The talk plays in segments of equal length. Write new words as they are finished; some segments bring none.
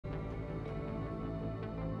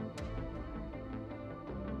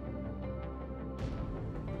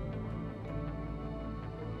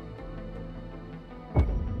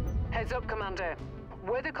Heads up, Commander.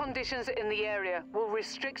 Weather conditions in the area will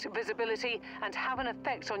restrict visibility and have an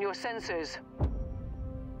effect on your sensors.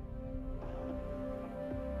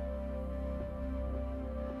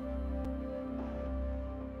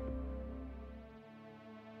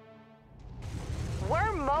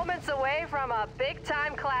 We're moments away from a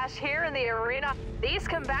big-time clash here in the arena. These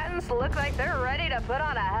combatants look like they're ready to put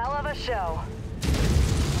on a hell of a show.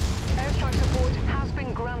 Airstrike support has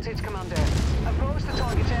been granted, Commander. Approach the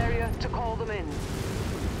target area to call them in.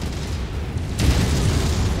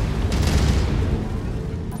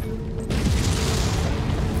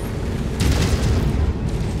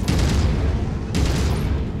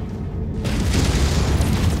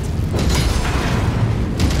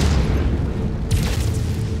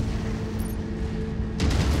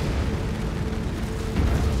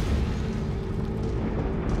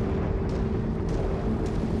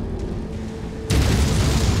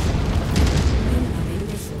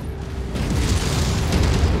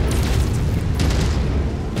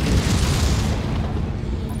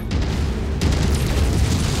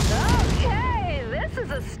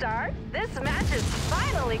 This match is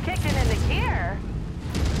finally kicking into gear.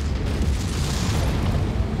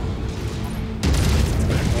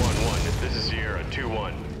 Mech 1-1, this is Sierra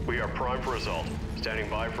 2-1. We are primed for assault. Standing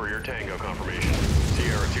by for your tango confirmation.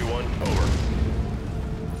 Sierra 2-1, over.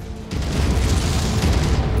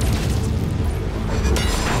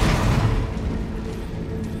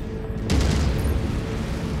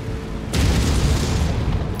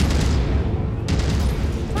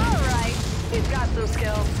 All right, he's got some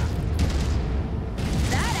skills.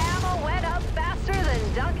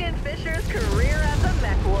 Duncan Fisher's career as a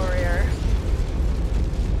Mechwarrior.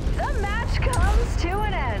 The match comes to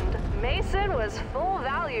an end. Mason was full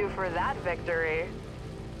value for that victory.